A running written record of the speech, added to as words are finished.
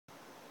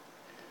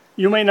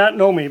You may not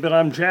know me, but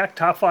I'm Jack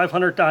Top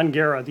 500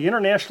 Dongarra, the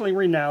internationally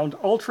renowned,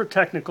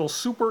 ultra-technical,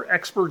 super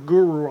expert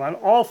guru on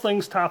all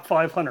things Top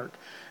 500.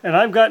 And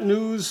I've got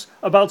news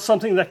about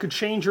something that could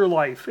change your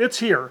life. It's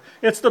here.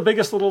 It's the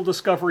biggest little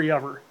discovery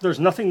ever. There's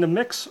nothing to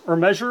mix or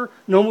measure,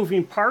 no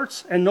moving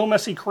parts, and no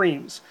messy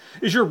creams.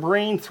 Is your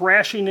brain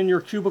thrashing in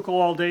your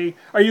cubicle all day?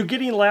 Are you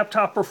getting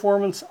laptop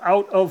performance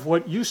out of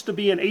what used to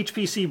be an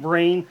HPC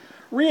brain?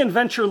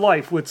 Reinvent your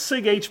life with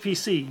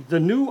SIGHPC, the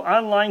new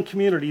online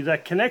community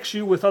that connects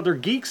you with other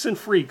geeks and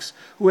freaks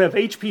who have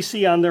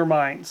HPC on their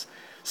minds.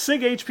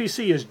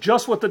 SIGHPC is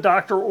just what the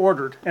doctor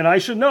ordered, and I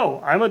should know,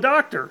 I'm a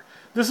doctor.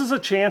 This is a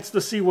chance to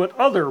see what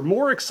other,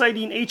 more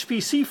exciting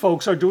HPC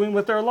folks are doing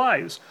with their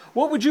lives.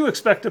 What would you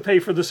expect to pay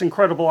for this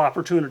incredible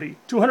opportunity?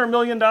 $200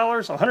 million?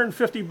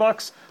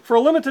 $150? For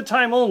a limited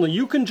time only,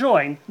 you can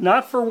join,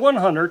 not for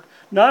 $100,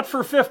 not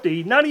for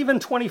 $50, not even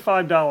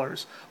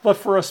 $25, but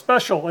for a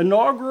special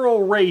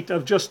inaugural rate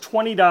of just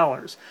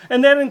 $20.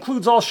 And that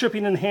includes all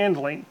shipping and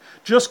handling.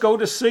 Just go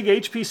to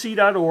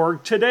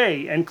sighpc.org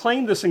today and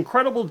claim this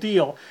incredible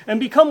deal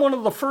and become one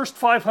of the first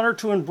 500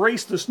 to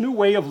embrace this new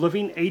way of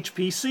living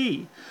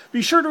HPC.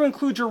 Be sure to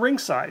include your ring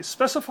size,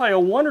 specify a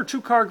 1 or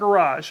 2 car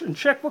garage, and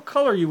check what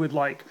color you would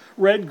like,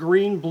 red,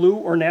 green, blue,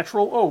 or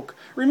natural oak.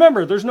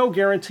 Remember, there's no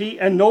guarantee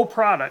and no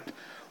product.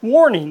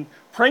 Warning,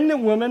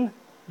 pregnant women,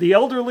 the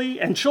elderly,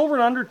 and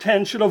children under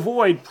 10 should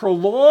avoid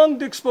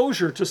prolonged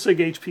exposure to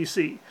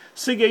SIGHPC.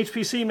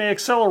 SIGHPC may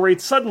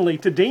accelerate suddenly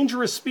to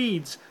dangerous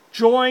speeds.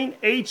 Join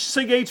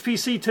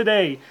SIGHPC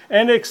today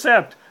and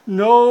accept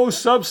no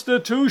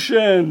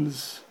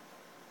substitutions.